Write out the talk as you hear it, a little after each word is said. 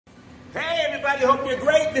Hey everybody, hope you're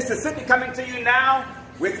great. This is Sidney coming to you now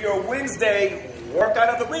with your Wednesday workout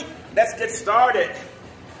of the week. Let's get started.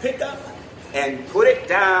 Pick up and put it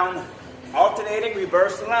down, alternating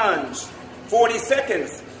reverse lunge, 40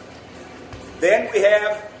 seconds. Then we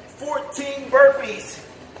have 14 burpees.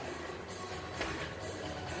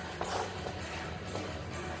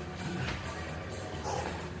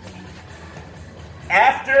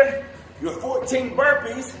 After your 14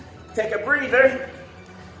 burpees, take a breather.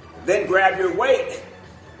 Then grab your weight.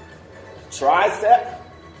 Tricep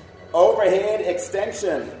overhead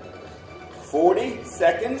extension. 40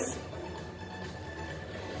 seconds.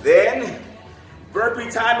 Then burpee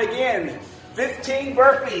time again. 15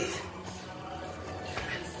 burpees.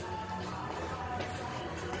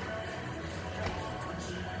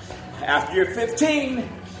 After your 15,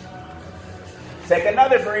 take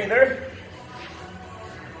another breather.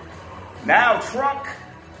 Now trunk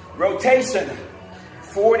rotation.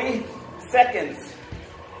 40 seconds.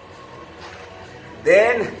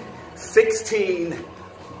 Then 16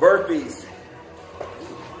 burpees.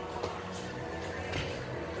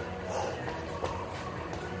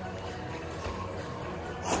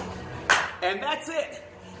 And that's it.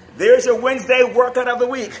 There's your Wednesday workout of the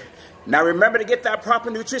week. Now remember to get that proper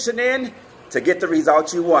nutrition in to get the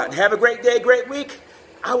results you want. Have a great day, great week.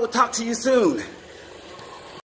 I will talk to you soon.